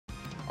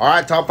All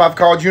right, top 5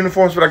 college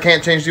uniforms, but I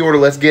can't change the order.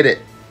 Let's get it.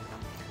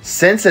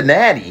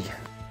 Cincinnati.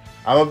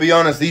 I'm going to be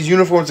honest, these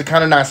uniforms are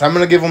kind of nice. I'm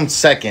going to give them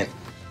second.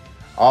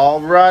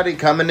 All righty,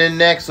 coming in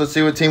next, let's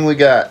see what team we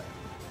got.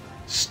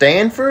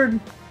 Stanford.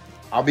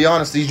 I'll be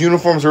honest, these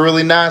uniforms are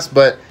really nice,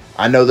 but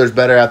I know there's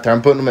better out there.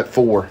 I'm putting them at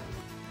 4.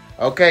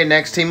 Okay,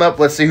 next team up,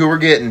 let's see who we're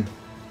getting.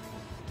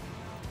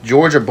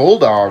 Georgia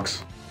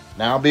Bulldogs.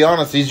 Now, I'll be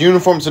honest, these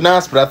uniforms are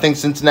nice, but I think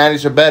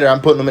Cincinnati's are better.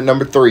 I'm putting them at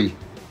number 3.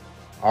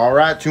 All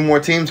right, 2 more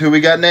teams. Who we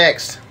got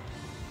next?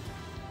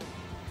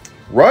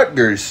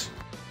 Rutgers.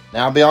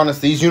 Now, I'll be honest,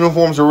 these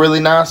uniforms are really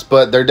nice,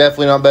 but they're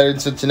definitely not better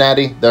than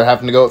Cincinnati. They're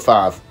having to go at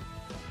 5.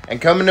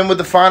 And coming in with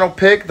the final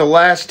pick, the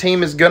last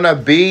team is going to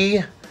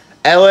be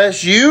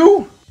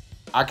LSU.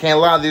 I can't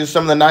lie, these are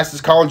some of the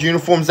nicest college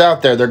uniforms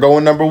out there. They're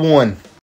going number 1.